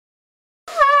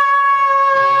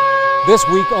This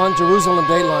week on Jerusalem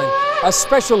Dateline, a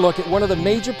special look at one of the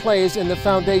major players in the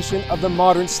foundation of the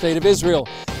modern state of Israel.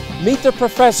 Meet the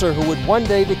professor who would one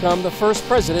day become the first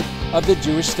president of the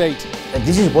Jewish state. And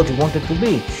this is what he wanted to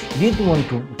be. He didn't want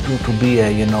to be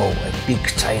a big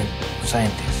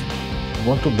scientist. He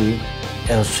wanted to be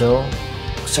also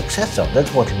a successor.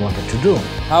 That's what he wanted to do.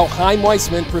 How Chaim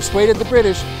Weitzman persuaded the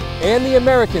British and the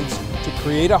Americans to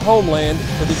create a homeland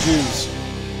for the Jews.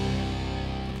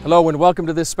 Hello and welcome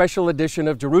to this special edition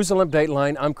of Jerusalem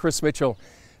Dateline. I'm Chris Mitchell.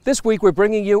 This week we're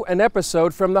bringing you an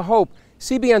episode from The Hope,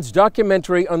 CBN's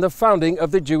documentary on the founding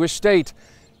of the Jewish state.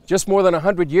 Just more than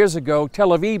 100 years ago, Tel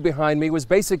Aviv behind me was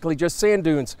basically just sand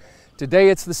dunes.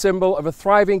 Today it's the symbol of a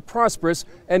thriving, prosperous,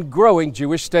 and growing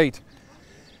Jewish state.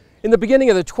 In the beginning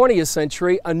of the 20th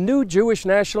century, a new Jewish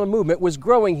national movement was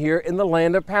growing here in the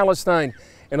land of Palestine,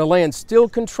 in a land still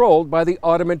controlled by the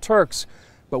Ottoman Turks.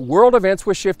 But world events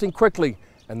were shifting quickly,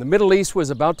 and the Middle East was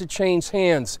about to change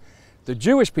hands. The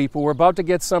Jewish people were about to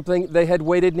get something they had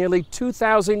waited nearly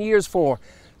 2,000 years for,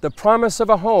 the promise of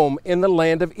a home in the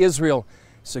land of Israel,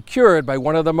 secured by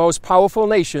one of the most powerful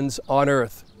nations on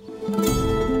earth.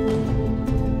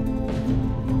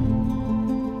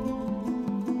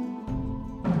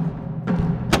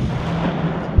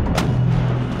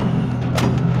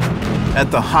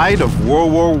 At the height of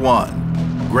World War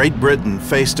I, Great Britain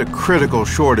faced a critical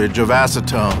shortage of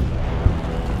acetone,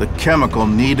 the chemical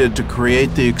needed to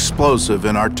create the explosive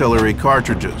in artillery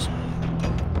cartridges.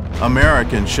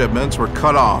 American shipments were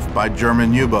cut off by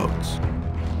German U-boats.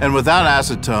 And without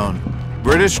acetone,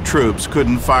 British troops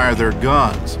couldn't fire their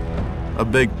guns, a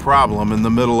big problem in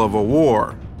the middle of a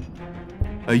war.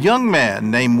 A young man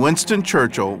named Winston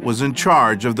Churchill was in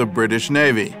charge of the British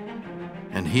Navy,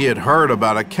 and he had heard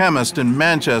about a chemist in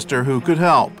Manchester who could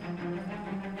help.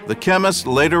 The chemist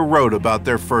later wrote about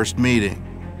their first meeting.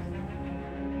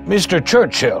 Mr.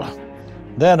 Churchill,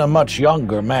 then a much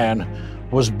younger man,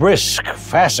 was brisk,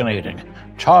 fascinating,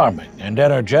 charming, and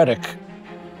energetic.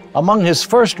 Among his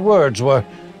first words were,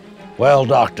 "Well,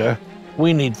 doctor,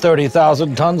 we need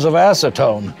 30,000 tons of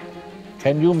acetone.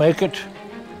 Can you make it?"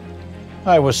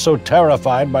 I was so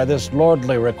terrified by this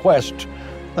lordly request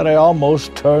that I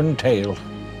almost turned tail.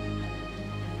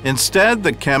 Instead,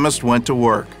 the chemist went to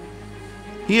work.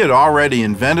 He had already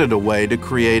invented a way to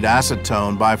create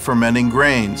acetone by fermenting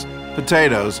grains,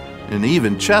 potatoes, and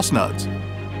even chestnuts.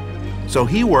 So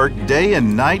he worked day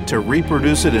and night to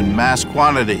reproduce it in mass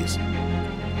quantities.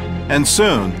 And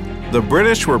soon, the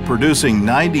British were producing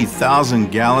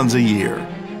 90,000 gallons a year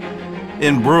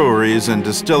in breweries and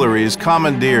distilleries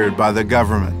commandeered by the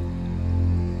government.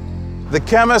 The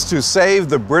chemist who saved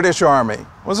the British Army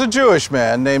was a Jewish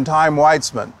man named Chaim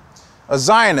Weitzman, a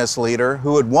Zionist leader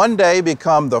who would one day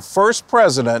become the first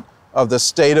president of the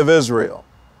State of Israel.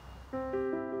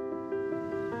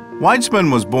 Weitzman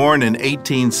was born in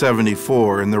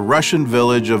 1874 in the Russian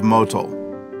village of Motul.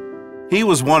 He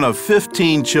was one of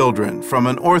 15 children from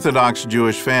an Orthodox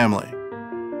Jewish family,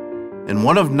 and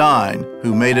one of 9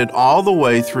 who made it all the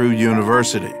way through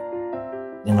university.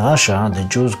 In Russia, the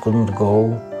Jews couldn't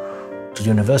go to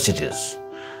universities.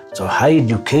 So high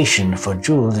education for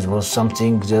Jews, it was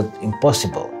something that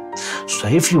impossible. So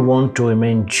if you want to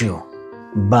remain Jew,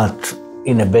 but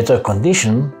in a better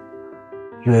condition,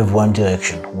 you have one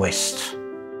direction, west.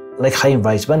 Like Chaim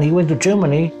Weitzman, he went to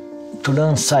Germany to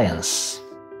learn science.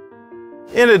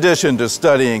 In addition to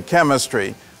studying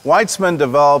chemistry, Weitzman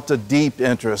developed a deep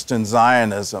interest in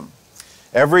Zionism.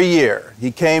 Every year,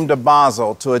 he came to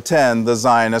Basel to attend the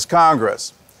Zionist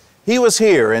Congress. He was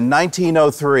here in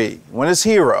 1903 when his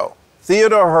hero,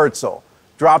 Theodor Herzl,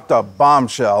 dropped a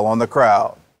bombshell on the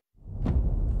crowd.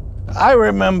 I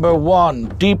remember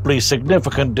one deeply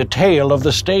significant detail of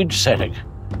the stage setting.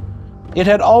 It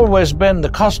had always been the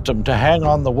custom to hang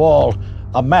on the wall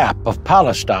a map of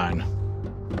Palestine.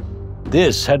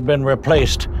 This had been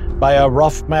replaced by a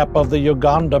rough map of the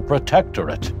Uganda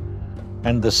Protectorate,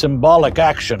 and the symbolic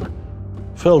action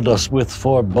filled us with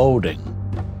foreboding.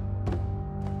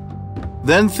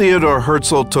 Then Theodor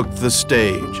Herzl took the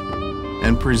stage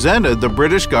and presented the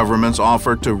British government's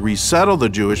offer to resettle the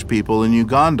Jewish people in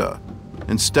Uganda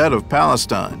instead of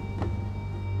Palestine.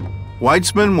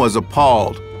 Weitzman was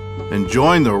appalled and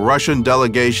joined the Russian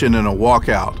delegation in a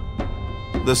walkout.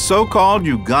 The so-called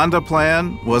Uganda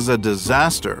plan was a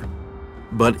disaster,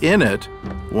 but in it,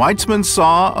 Weitzman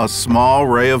saw a small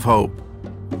ray of hope.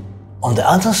 On the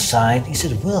other side, he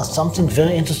said, well, something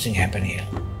very interesting happened here.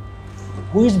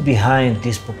 Who is behind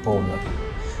this proposal?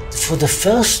 For the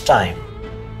first time,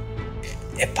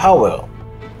 a power,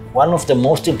 one of the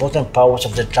most important powers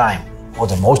of the time, or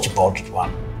the most important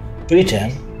one,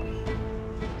 Britain,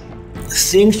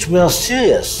 things were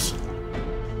serious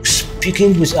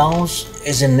speaking with us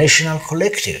as a national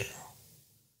collective.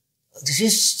 This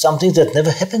is something that never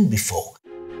happened before.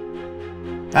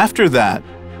 After that,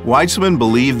 Weitzman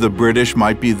believed the British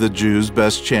might be the Jews'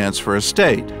 best chance for a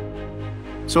state.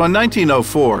 So in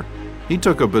 1904, he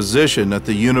took a position at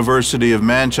the University of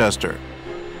Manchester,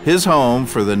 his home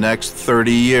for the next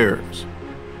 30 years.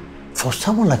 For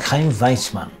someone like Chaim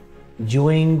Weitzman,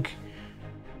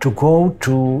 to go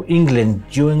to England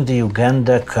during the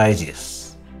Uganda crisis,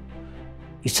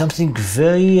 it's something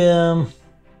very,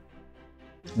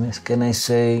 can I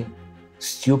say,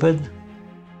 stupid?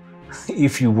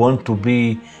 If you want to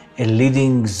be a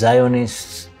leading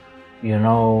Zionist,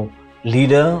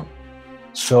 leader,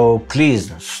 so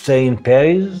please stay in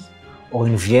Paris or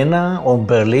in Vienna or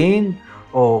Berlin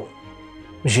or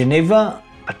Geneva,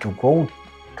 but to go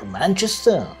to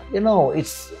Manchester,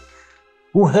 it's,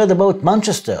 who heard about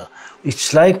Manchester?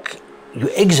 It's like you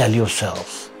exile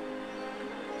yourselves.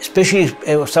 Especially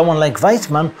someone like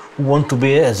Weitzman who wanted to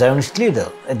be a Zionist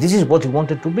leader. And this is what he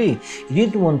wanted to be. He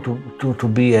didn't want to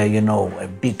be a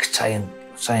big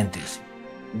scientist.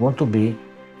 He wanted to be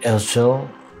Herzl's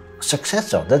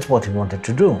successor. That's what he wanted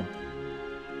to do.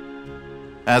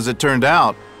 As it turned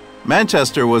out,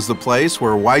 Manchester was the place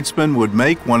where Weitzman would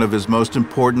make one of his most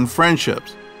important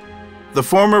friendships, the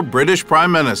former British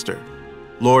Prime Minister,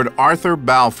 Lord Arthur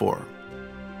Balfour.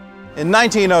 In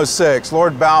 1906,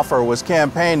 Lord Balfour was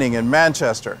campaigning in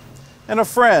Manchester, and a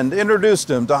friend introduced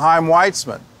him to Chaim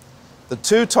Weitzman. The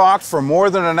two talked for more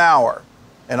than an hour,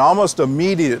 and almost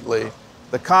immediately,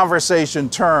 the conversation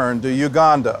turned to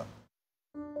Uganda.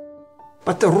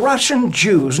 But the Russian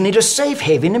Jews need a safe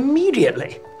haven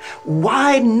immediately.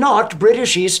 Why not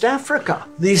British East Africa?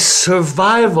 The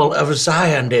survival of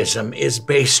Zionism is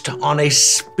based on a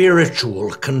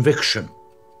spiritual conviction.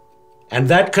 And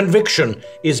that conviction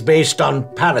is based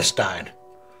on Palestine,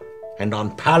 and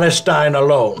on Palestine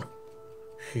alone.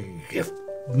 If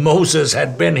Moses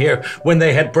had been here when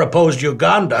they had proposed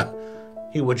Uganda,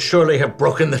 he would surely have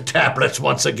broken the tablets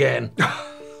once again.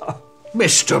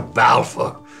 Mr.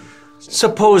 Balfour,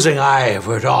 supposing I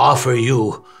were to offer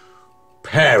you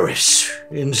Paris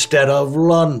instead of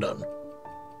London,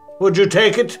 would you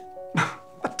take it?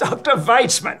 But Dr.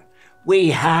 Weitzman, we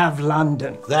have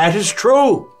London. That is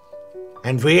true.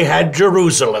 And we had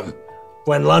Jerusalem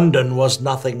when London was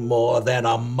nothing more than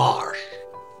a marsh.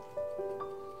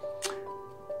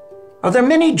 Are there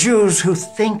many Jews who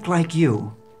think like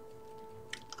you?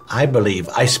 I believe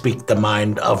I speak the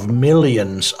mind of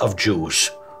millions of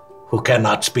Jews who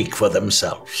cannot speak for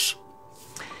themselves.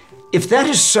 If that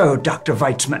is so, Dr.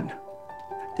 Weitzman,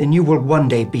 then you will one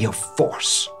day be a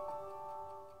force.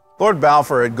 Lord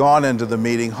Balfour had gone into the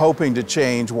meeting hoping to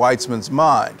change Weitzman's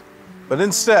mind, but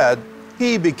instead,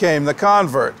 he became the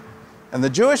convert, and the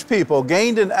Jewish people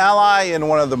gained an ally in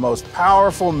one of the most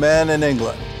powerful men in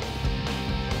England.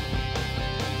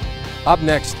 Up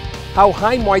next, how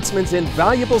Chaim Weitzman's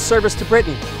invaluable service to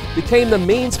Britain became the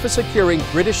means for securing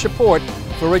British support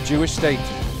for a Jewish state.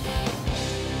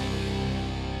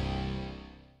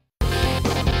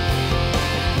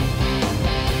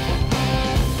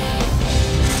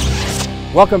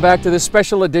 Welcome back to this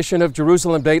special edition of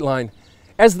Jerusalem Dateline.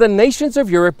 As the nations of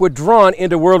Europe were drawn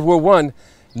into World War I,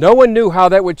 no one knew how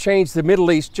that would change the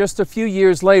Middle East just a few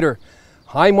years later.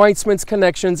 Chaim Weitzman's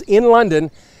connections in London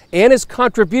and his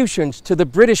contributions to the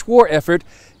British war effort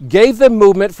gave the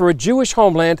movement for a Jewish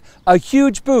homeland a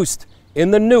huge boost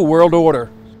in the New World Order.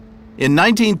 In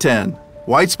 1910,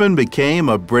 Weitzman became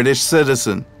a British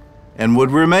citizen and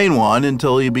would remain one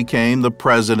until he became the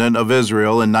President of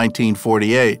Israel in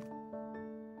 1948.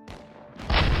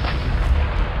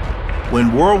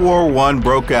 When World War I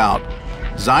broke out,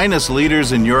 Zionist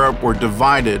leaders in Europe were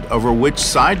divided over which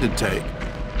side to take,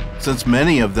 since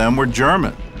many of them were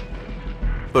German.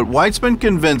 But Weitzman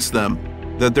convinced them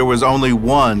that there was only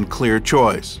one clear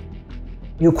choice.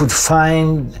 You could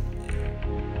find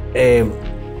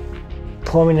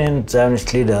prominent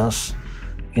Zionist leaders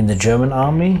in the German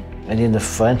army and in the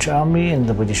French army and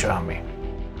the British army,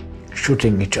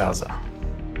 shooting each other.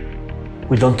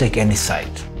 We don't take any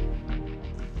side.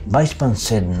 Weitzman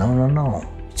said, no,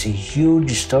 it's a huge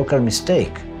historical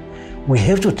mistake. We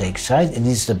have to take side, and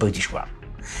it's the British one.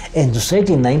 And to say it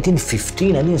in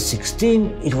 1915,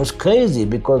 1916, it was crazy,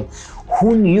 because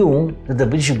who knew that the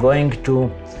British were going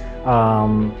to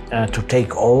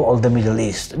take all the Middle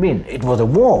East? I mean, it was a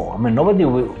war. I mean, nobody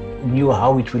knew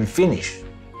how it will finish.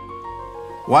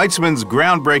 Weitzman's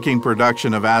groundbreaking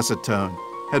production of acetone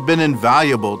had been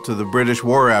invaluable to the British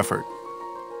war effort,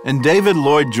 and David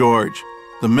Lloyd George,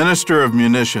 the Minister of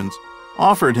Munitions,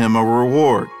 offered him a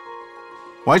reward.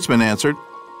 Weitzman answered,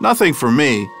 "Nothing for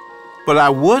me. but I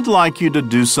would like you to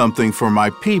do something for my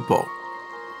people.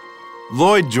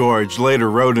 Lloyd George later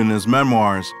wrote in his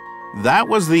memoirs, that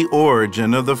was the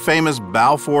origin of the famous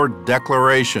Balfour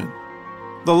Declaration,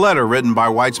 the letter written by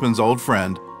Weitzman's old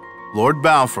friend, Lord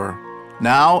Balfour,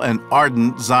 now an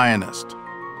ardent Zionist.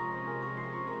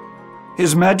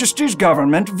 His Majesty's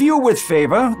government view with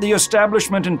favor the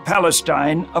establishment in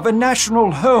Palestine of a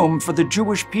national home for the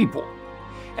Jewish people,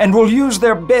 and will use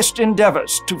their best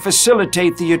endeavors to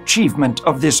facilitate the achievement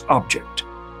of this object.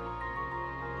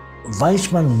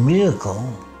 Weitzman's miracle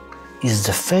is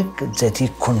the fact that he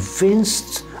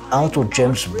convinced Arthur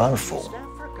James Balfour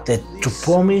that to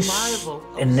promise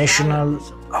a national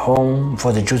home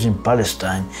for the Jews in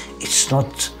Palestine, it's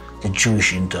not the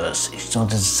Jewish interest, it's not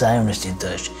the Zionist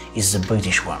interest, it's the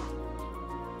British one.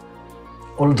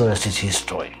 All the rest is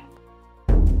history.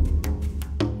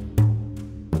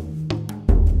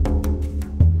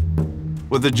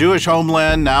 With the Jewish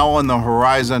homeland now on the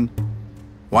horizon,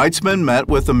 Weitzman met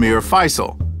with Amir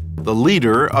Faisal, the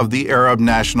leader of the Arab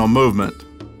national movement.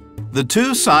 The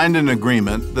two signed an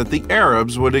agreement that the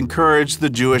Arabs would encourage the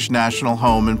Jewish national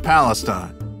home in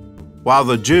Palestine, while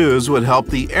the Jews would help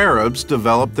the Arabs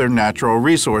develop their natural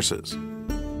resources.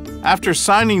 After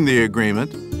signing the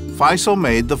agreement, Faisal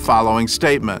made the following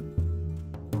statement: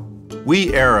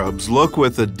 "We Arabs look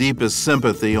with the deepest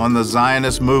sympathy on the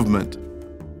Zionist movement.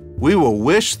 We will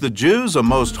wish the Jews a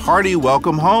most hearty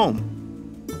welcome home.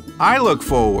 I look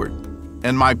forward,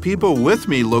 and my people with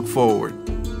me look forward,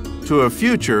 to a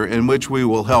future in which we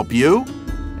will help you,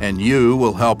 and you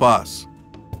will help us."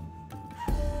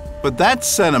 But that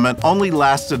sentiment only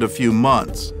lasted a few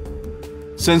months.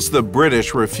 Since the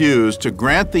British refused to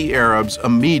grant the Arabs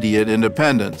immediate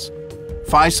independence,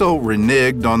 Faisal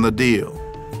reneged on the deal.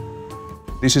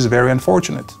 This is very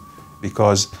unfortunate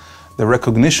because the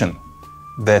recognition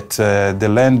that the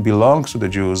land belongs to the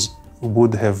Jews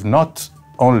would have not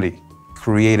only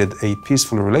created a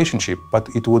peaceful relationship, but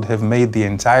it would have made the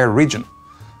entire region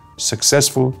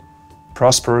successful,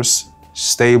 prosperous,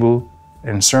 stable,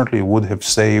 and certainly would have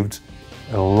saved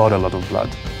a lot of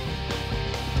blood.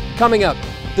 Coming up,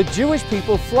 the Jewish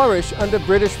people flourish under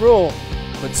British rule,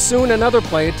 but soon another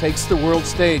player takes the world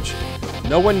stage.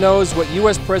 No one knows what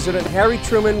U.S. President Harry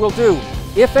Truman will do,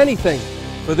 if anything,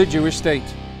 for the Jewish state.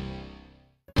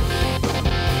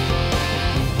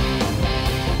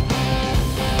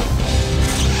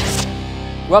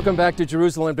 Welcome back to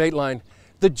Jerusalem Dateline.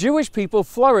 The Jewish people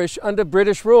flourish under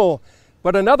British rule,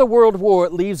 but another world war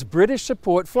leaves British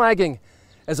support flagging.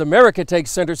 As America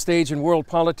takes center stage in world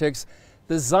politics,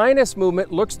 the Zionist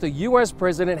movement looks to U.S.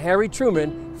 President Harry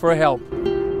Truman for help.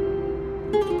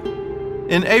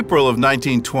 In April of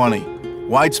 1920,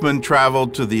 Weitzman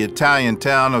traveled to the Italian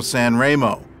town of San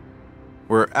Remo,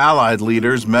 where Allied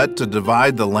leaders met to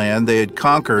divide the land they had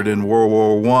conquered in World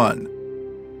War I.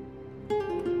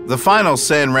 The final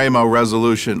San Remo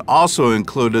resolution also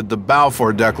included the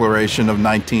Balfour Declaration of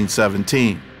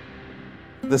 1917.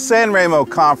 The San Remo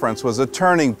Conference was a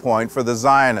turning point for the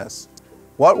Zionists.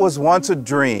 What was once a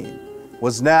dream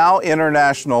was now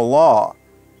international law.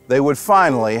 They would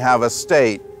finally have a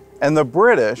state, and the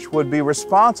British would be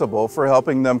responsible for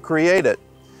helping them create it.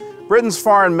 Britain's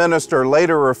foreign minister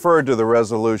later referred to the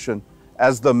resolution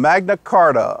as the Magna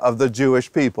Carta of the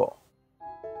Jewish people.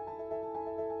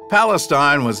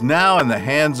 Palestine was now in the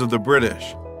hands of the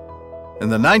British.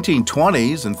 And the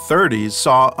 1920s and 30s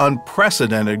saw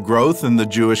unprecedented growth in the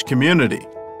Jewish community.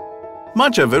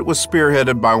 Much of it was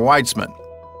spearheaded by Weitzman.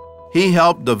 He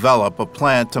helped develop a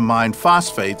plant to mine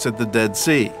phosphates at the Dead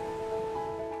Sea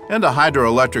and a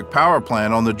hydroelectric power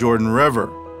plant on the Jordan River.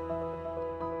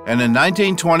 And in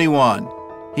 1921,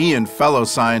 he and fellow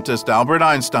scientist Albert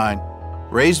Einstein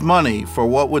raised money for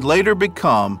what would later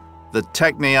become the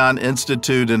Technion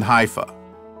Institute in Haifa.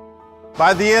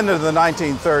 By the end of the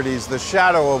 1930s, the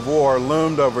shadow of war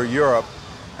loomed over Europe,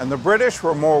 and the British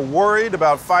were more worried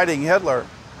about fighting Hitler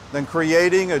than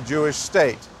creating a Jewish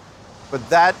state. But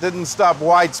that didn't stop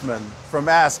Weitzman from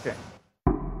asking.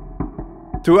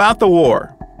 Throughout the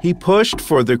war, he pushed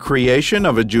for the creation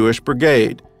of a Jewish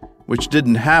brigade, which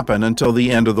didn't happen until the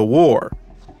end of the war.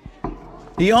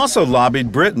 He also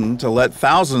lobbied Britain to let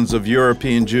thousands of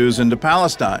European Jews into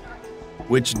Palestine,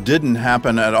 which didn't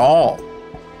happen at all.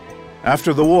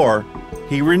 After the war,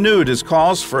 he renewed his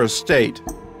calls for a state.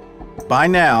 By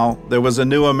now, there was a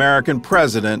new American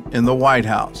president in the White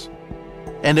House,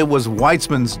 and it was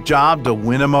Weitzman's job to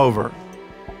win him over.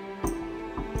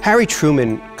 Harry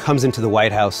Truman comes into the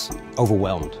White House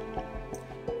overwhelmed.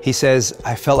 He says,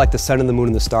 "I felt like the sun and the moon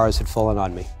and the stars had fallen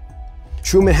on me."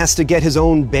 Truman has to get his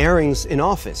own bearings in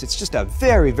office. It's just a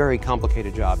very, very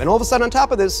complicated job. And all of a sudden, on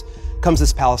top of this, comes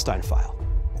this Palestine file.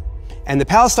 And the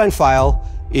Palestine file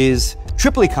is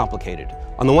triply complicated.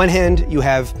 On the one hand, you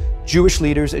have Jewish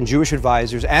leaders and Jewish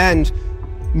advisors and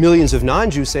millions of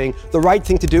non-Jews saying the right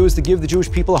thing to do is to give the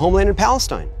Jewish people a homeland in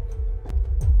Palestine.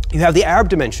 You have the Arab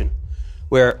dimension,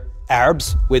 where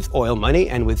Arabs with oil money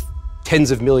and with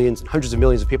tens of millions and hundreds of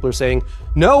millions of people are saying,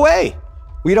 no way,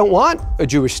 we don't want a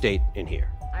Jewish state in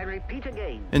here. I repeat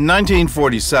again. In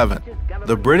 1947,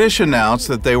 the British announced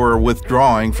that they were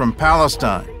withdrawing from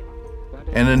Palestine.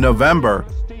 And in November,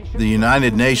 the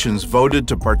United Nations voted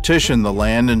to partition the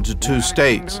land into two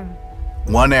states,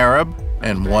 one Arab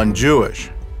and one Jewish.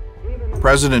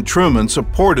 President Truman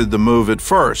supported the move at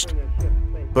first,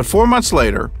 but 4 months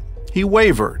later, he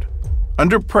wavered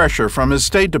under pressure from his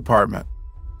State Department.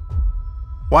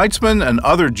 Weitzman and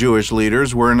other Jewish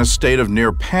leaders were in a state of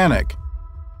near panic.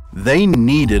 They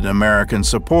needed American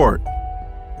support,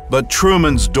 but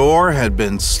Truman's door had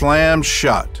been slammed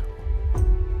shut.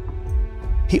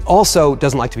 He also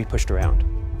doesn't like to be pushed around.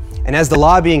 And as the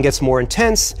lobbying gets more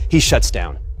intense, he shuts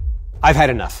down. I've had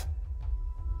enough.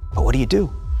 But what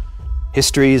do?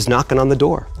 History is knocking on the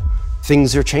door.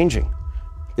 Things are changing.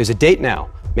 There's a date now,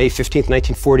 May 15th,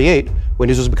 1948, when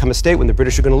Israel will become a state, when the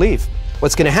British are going to leave.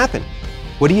 What's going to happen?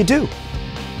 What do?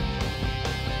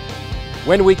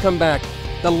 When we come back,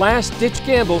 the last-ditch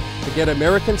gamble to get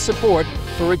American support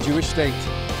for a Jewish state.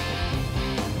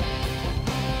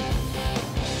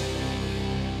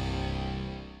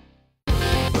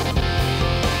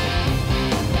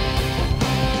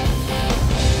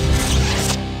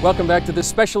 Welcome back to this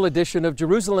special edition of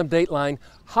Jerusalem Dateline,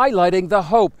 highlighting the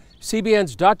hope,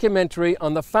 CBN's documentary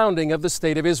on the founding of the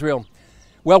State of Israel.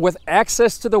 Well, with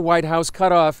access to the White House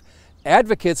cut off,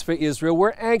 advocates for Israel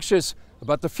were anxious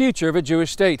about the future of a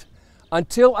Jewish state,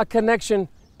 until a connection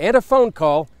and a phone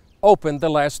call opened the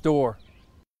last door.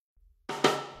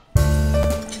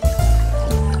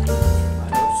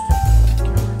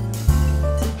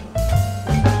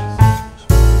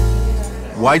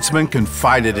 Weitzman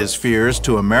confided his fears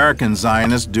to American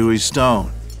Zionist Dewey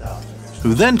Stone,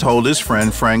 who then told his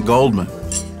friend Frank Goldman.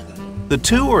 The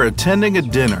two were attending a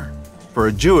dinner for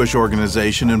a Jewish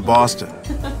organization in Boston.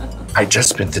 I just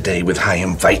spent the day with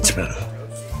Chaim Weitzman.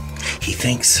 He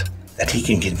thinks that he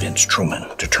can convince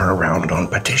Truman to turn around on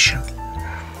petition,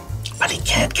 but he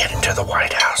can't get into the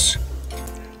White House.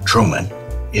 Truman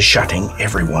is shutting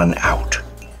everyone out.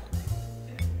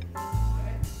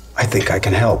 I think I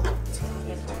can help.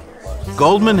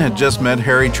 Goldman had just met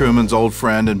Harry Truman's old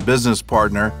friend and business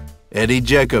partner, Eddie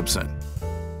Jacobson,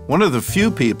 one of the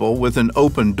few people with an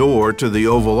open door to the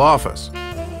Oval Office.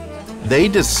 They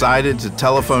decided to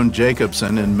telephone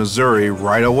Jacobson in Missouri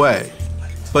right away,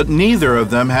 but neither of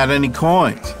them had any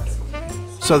coins.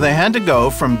 So they had to go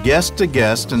from guest to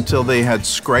guest until they had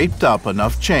scraped up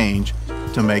enough change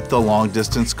to make the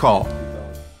long-distance call.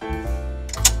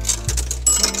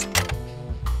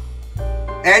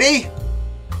 Eddie?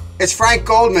 It's Frank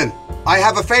Goldman. I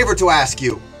have a favor to ask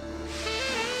you.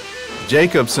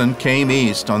 Jacobson came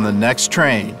east on the next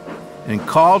train and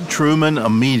called Truman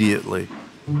immediately.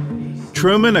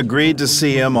 Truman agreed to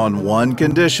see him on one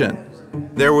condition: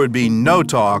 there would be no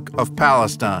talk of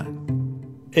Palestine.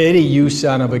 Eddie, you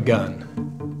son of a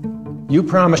gun. You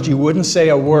promised you wouldn't say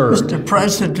a word. Mr.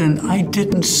 President, I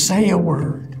didn't say a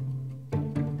word.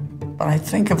 But I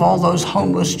think of all those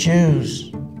homeless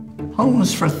Jews,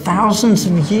 homeless for thousands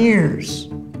of years.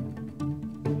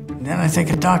 And then I think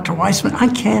of Dr. Weitzman. I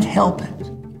can't help it.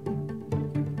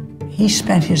 He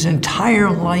spent his entire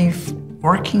life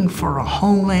working for a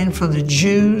homeland for the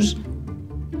Jews,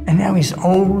 and now he's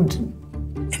old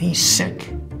and he's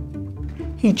sick.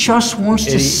 He just wants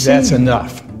to see. That's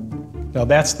enough. Now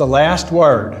that's the last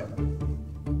word.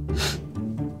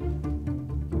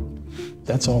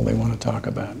 That's all they want to talk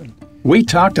about. We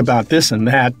talked about this and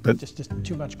that, but just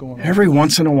too much going on. Every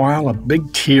once in a while, a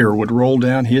big tear would roll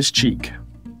down his cheek.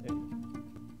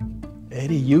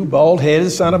 Eddie, you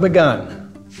bald-headed son of a gun.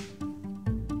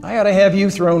 I ought to have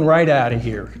you thrown right out of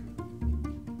here.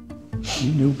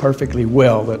 You knew perfectly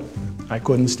well that I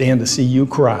couldn't stand to see you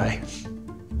cry.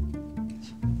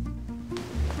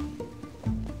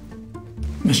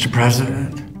 Mr.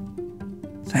 President,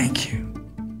 thank you.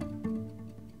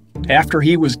 After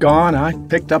he was gone, I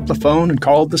picked up the phone and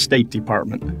called the State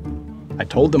Department. I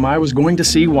told them I was going to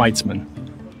see Weitzman.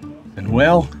 And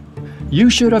well, you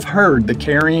should have heard the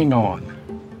carrying on.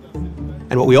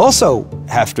 And what we also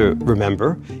have to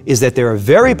remember is that there are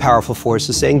very powerful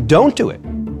forces saying don't do it.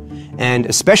 And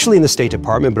especially in the State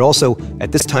Department, but also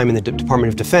at this time in the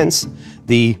Department of Defense,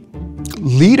 the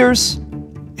leaders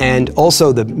And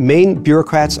also the main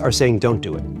bureaucrats are saying don't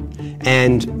do it.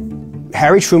 And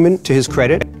Harry Truman, to his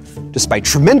credit, despite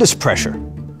tremendous pressure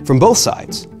from both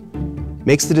sides,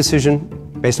 makes the decision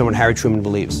based on what Harry Truman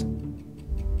believes.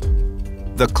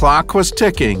 The clock was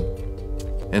ticking,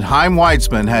 and Chaim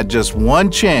Weitzman had just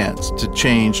one chance to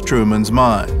change Truman's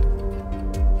mind.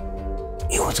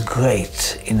 He was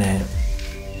great in a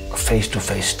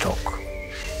face-to-face talk.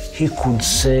 He could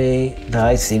say the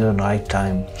right thing at the right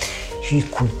time. He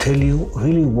could tell you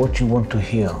really what you want to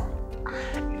hear.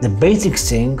 The basic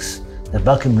things, the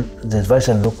advice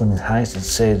I looked in his eyes and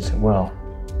said, well,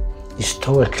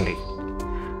 historically,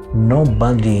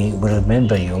 nobody will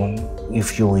remember you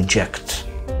if you reject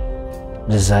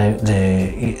the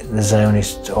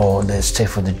Zionist or the state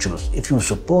for the Jews. If you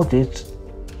support it,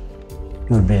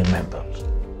 you will be remembered.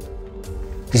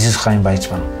 This is Chaim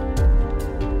Weitzman.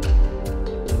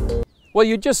 Well,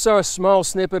 you just saw a small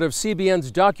snippet of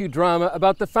CBN's docudrama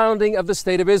about the founding of the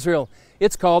State of Israel.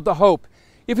 It's called The Hope.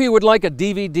 If you would like a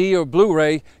DVD or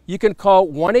Blu-ray, you can call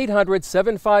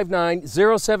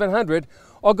 1-800-759-0700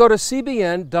 or go to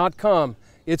cbn.com.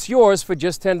 It's yours for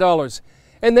just $10.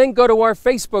 And then go to our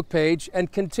Facebook page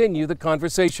and continue the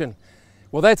conversation.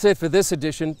 Well, that's it for this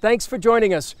edition. Thanks for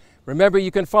joining us. Remember,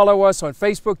 you can follow us on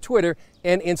Facebook, Twitter,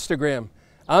 and Instagram.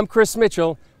 I'm Chris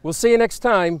Mitchell. We'll see you next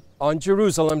time on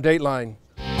Jerusalem Dateline.